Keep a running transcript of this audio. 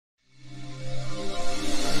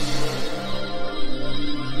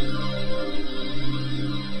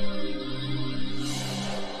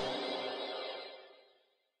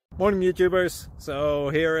Morning YouTubers. So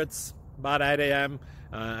here it's about 8 a.m.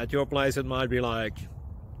 At your place it might be like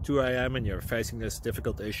 2 a.m. and you're facing this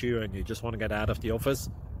difficult issue and you just want to get out of the office.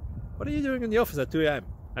 What are you doing in the office at 2 a.m.?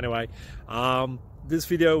 Anyway, this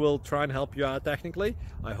video will try and help you out technically.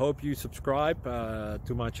 I hope you subscribe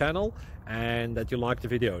to my channel and that you like the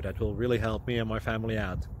video. That will really help me and my family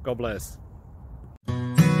out. God bless.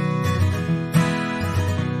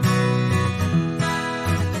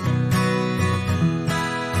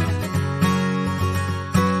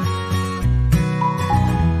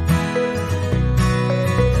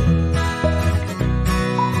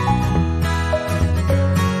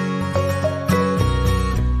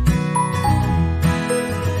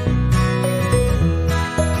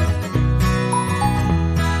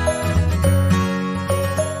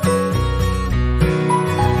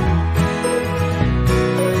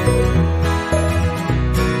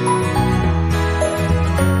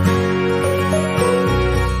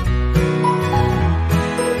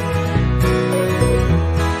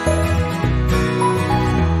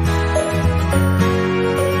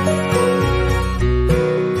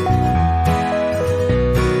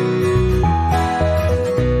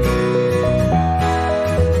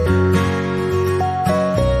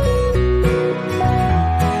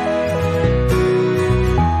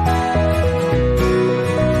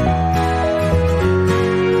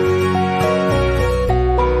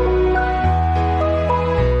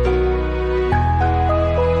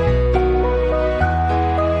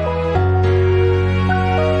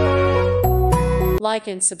 Like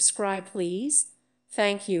and subscribe, please.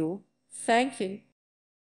 Thank you. Thank you.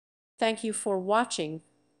 Thank you for watching.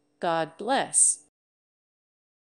 God bless.